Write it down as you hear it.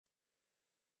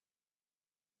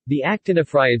The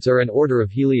actinophryids are an order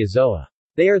of heliozoa.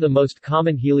 They are the most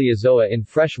common heliozoa in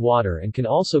fresh water and can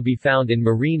also be found in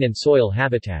marine and soil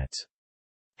habitats.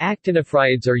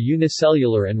 Actinophryids are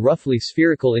unicellular and roughly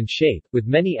spherical in shape, with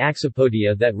many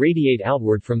axopodia that radiate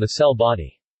outward from the cell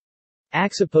body.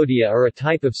 Axopodia are a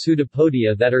type of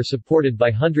pseudopodia that are supported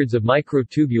by hundreds of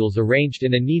microtubules arranged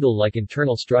in a needle-like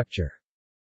internal structure.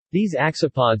 These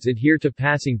axopods adhere to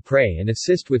passing prey and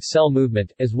assist with cell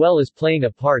movement, as well as playing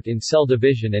a part in cell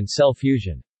division and cell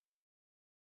fusion.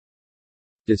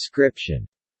 Description: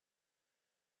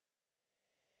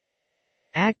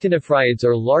 Actinophryids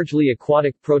are largely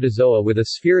aquatic protozoa with a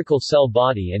spherical cell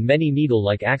body and many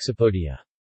needle-like axopodia.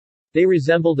 They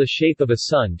resemble the shape of a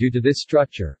sun due to this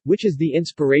structure, which is the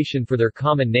inspiration for their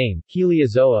common name,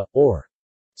 heliozoa, or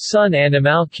sun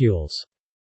animalcules.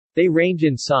 They range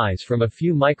in size from a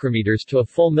few micrometers to a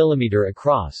full millimeter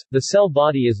across. The cell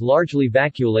body is largely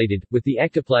vacuolated, with the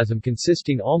ectoplasm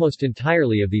consisting almost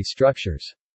entirely of these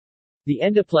structures. The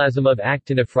endoplasm of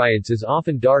actinophryids is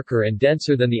often darker and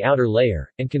denser than the outer layer,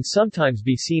 and can sometimes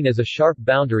be seen as a sharp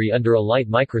boundary under a light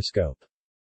microscope.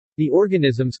 The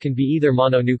organisms can be either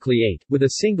mononucleate, with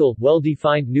a single,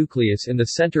 well-defined nucleus in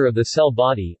the center of the cell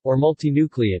body, or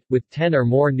multinucleate, with 10 or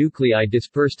more nuclei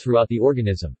dispersed throughout the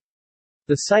organism.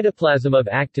 The cytoplasm of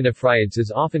actinophryids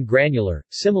is often granular,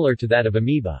 similar to that of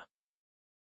amoeba.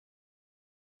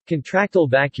 Contractile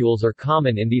vacuoles are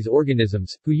common in these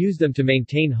organisms, who use them to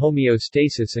maintain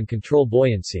homeostasis and control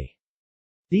buoyancy.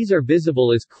 These are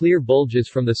visible as clear bulges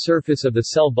from the surface of the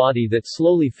cell body that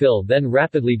slowly fill then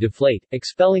rapidly deflate,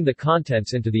 expelling the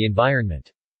contents into the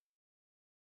environment.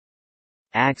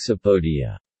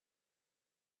 Axopodia.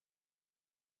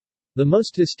 The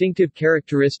most distinctive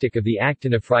characteristic of the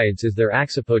actinophryids is their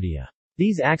axopodia.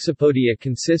 These axopodia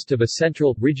consist of a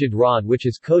central, rigid rod which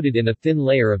is coated in a thin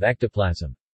layer of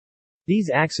ectoplasm.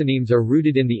 These axonemes are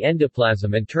rooted in the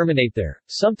endoplasm and terminate there,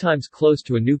 sometimes close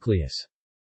to a nucleus.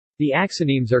 The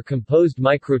axonemes are composed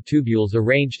microtubules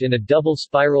arranged in a double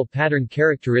spiral pattern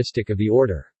characteristic of the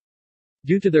order.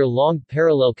 Due to their long,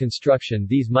 parallel construction,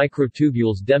 these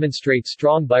microtubules demonstrate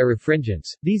strong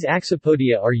birefringence. These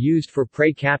axopodia are used for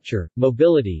prey capture,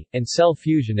 mobility, and cell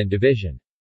fusion and division.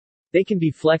 They can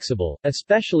be flexible,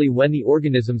 especially when the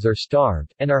organisms are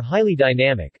starved, and are highly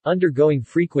dynamic, undergoing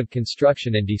frequent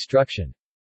construction and destruction.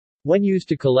 When used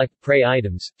to collect prey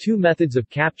items, two methods of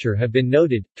capture have been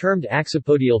noted, termed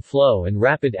axopodial flow and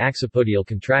rapid axopodial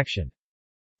contraction.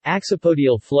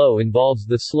 Axopodial flow involves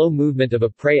the slow movement of a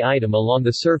prey item along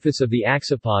the surface of the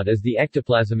axopod as the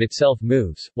ectoplasm itself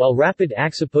moves, while rapid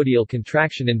axopodial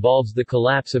contraction involves the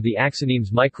collapse of the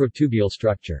axoneme's microtubule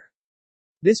structure.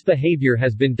 This behavior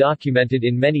has been documented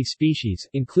in many species,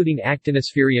 including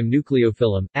Actinosphaerium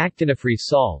nucleophyllum, Actinophrys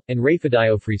sol, and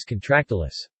Rhaphidiophrys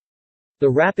contractilis. The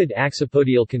rapid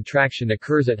axopodial contraction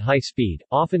occurs at high speed,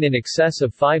 often in excess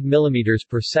of 5 mm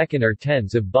per second or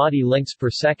tens of body lengths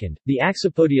per second. The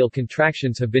axopodial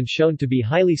contractions have been shown to be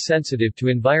highly sensitive to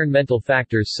environmental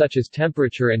factors such as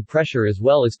temperature and pressure as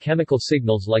well as chemical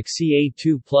signals like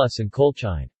Ca2+ and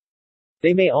colchine.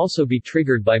 They may also be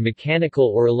triggered by mechanical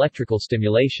or electrical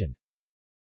stimulation.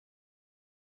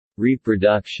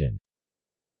 Reproduction.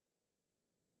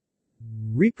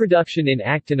 Reproduction in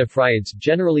actinophryids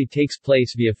generally takes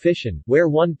place via fission, where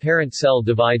one parent cell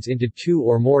divides into two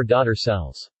or more daughter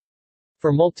cells.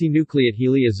 For multinucleate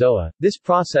heliozoa, this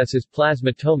process is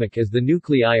plasmatomic as the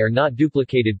nuclei are not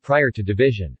duplicated prior to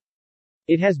division.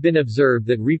 It has been observed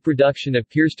that reproduction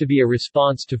appears to be a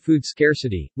response to food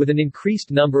scarcity, with an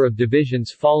increased number of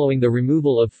divisions following the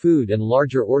removal of food and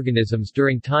larger organisms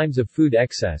during times of food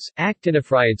excess.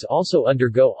 Actinophryids also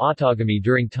undergo autogamy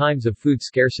during times of food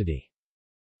scarcity.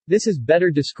 This is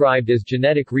better described as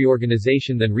genetic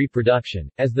reorganization than reproduction,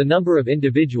 as the number of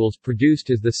individuals produced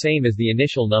is the same as the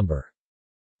initial number.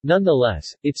 Nonetheless,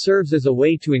 it serves as a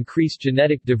way to increase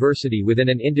genetic diversity within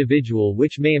an individual,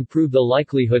 which may improve the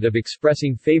likelihood of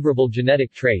expressing favorable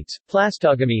genetic traits.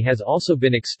 Plastogamy has also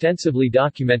been extensively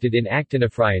documented in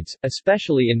actinophryids,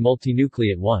 especially in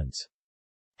multinucleate ones.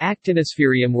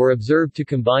 Actinosphaerium were observed to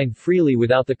combine freely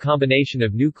without the combination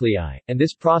of nuclei, and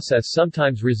this process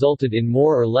sometimes resulted in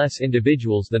more or less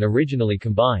individuals than originally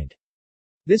combined.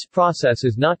 This process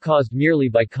is not caused merely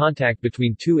by contact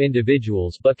between two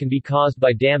individuals but can be caused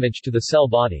by damage to the cell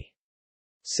body.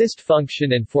 Cyst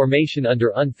function and formation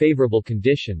under unfavorable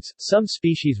conditions, some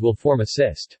species will form a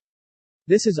cyst.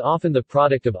 This is often the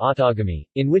product of autogamy,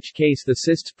 in which case the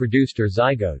cysts produced are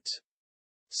zygotes.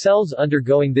 Cells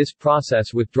undergoing this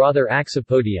process withdraw their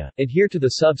axopodia, adhere to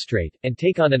the substrate, and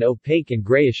take on an opaque and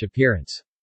grayish appearance.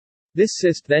 This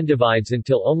cyst then divides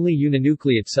until only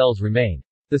uninucleate cells remain.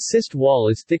 The cyst wall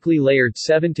is thickly layered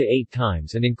 7 to 8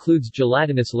 times and includes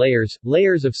gelatinous layers,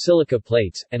 layers of silica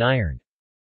plates, and iron.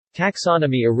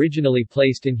 Taxonomy originally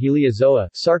placed in Heliozoa,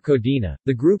 Sarcodina,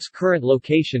 the group's current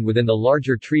location within the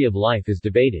larger tree of life is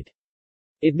debated.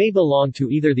 It may belong to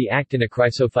either the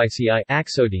Actinochrysophyceae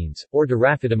axodines, or to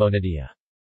Rhaphidomonidae.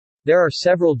 There are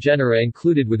several genera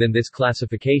included within this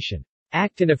classification.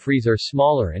 Actinophryes are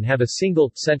smaller and have a single,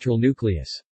 central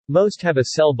nucleus. Most have a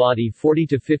cell body 40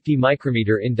 to 50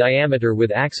 micrometer in diameter with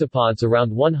axopods around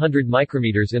 100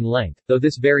 micrometers in length, though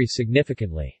this varies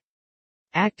significantly.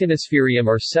 Actinosphaerium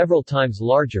are several times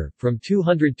larger, from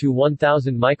 200 to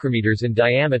 1000 micrometers in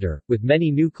diameter, with many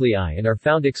nuclei and are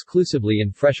found exclusively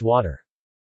in fresh water.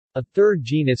 A third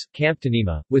genus,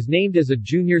 Camptonema, was named as a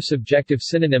junior subjective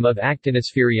synonym of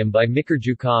Actinosphaerium by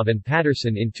Mikurjukov and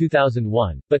Patterson in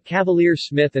 2001, but Cavalier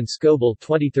Smith and Scoble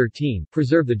 2013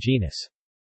 preserve the genus.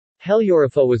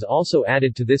 Heliorrhapha was also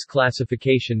added to this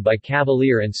classification by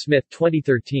Cavalier and Smith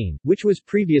 2013, which was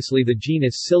previously the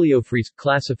genus Ciliophrys.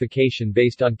 Classification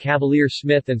based on Cavalier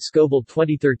Smith and Scoble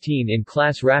 2013 in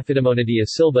class Rhaphidomonidae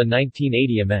Silva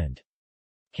 1980 amend.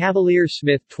 Cavalier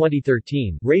Smith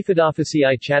 2013,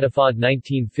 Rhaphidophasiae Chattophod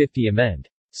 1950 amend.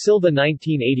 Silva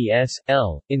 1980 S.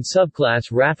 L. In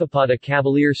subclass Rhaphipoda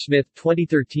Cavalier Smith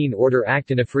 2013 Order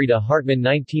Actinophryida Hartmann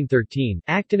 1913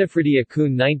 Actinophrydia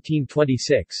Kuhn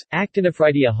 1926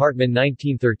 Actinophrydia Hartmann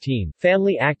 1913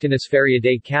 Family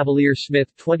Actinosphaeridae Cavalier Smith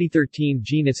 2013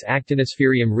 Genus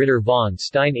Actinosphaerium Ritter von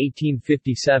Stein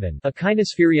 1857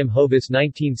 Echinosphaerium Hovis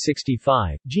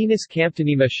 1965 Genus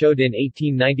Camptonema Schodin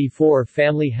 1894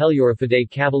 Family Heliorrhaphidae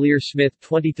Cavalier Smith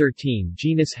 2013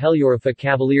 Genus Heliorrhapha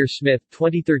Cavalier Smith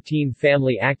 2013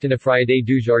 Family Actinophrydae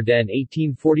Dujardin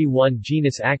 1841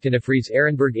 Genus Actinophrys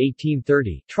Ehrenberg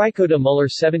 1830 Trichota Muller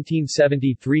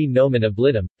 1773 Nomen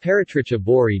oblitum, Paratricha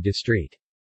Bori Distreet.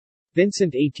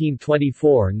 Vincent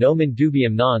 1824 Nomen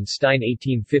dubium non Stein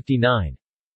 1859.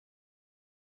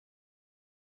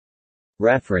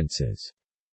 References.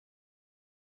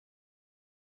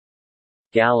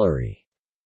 Gallery.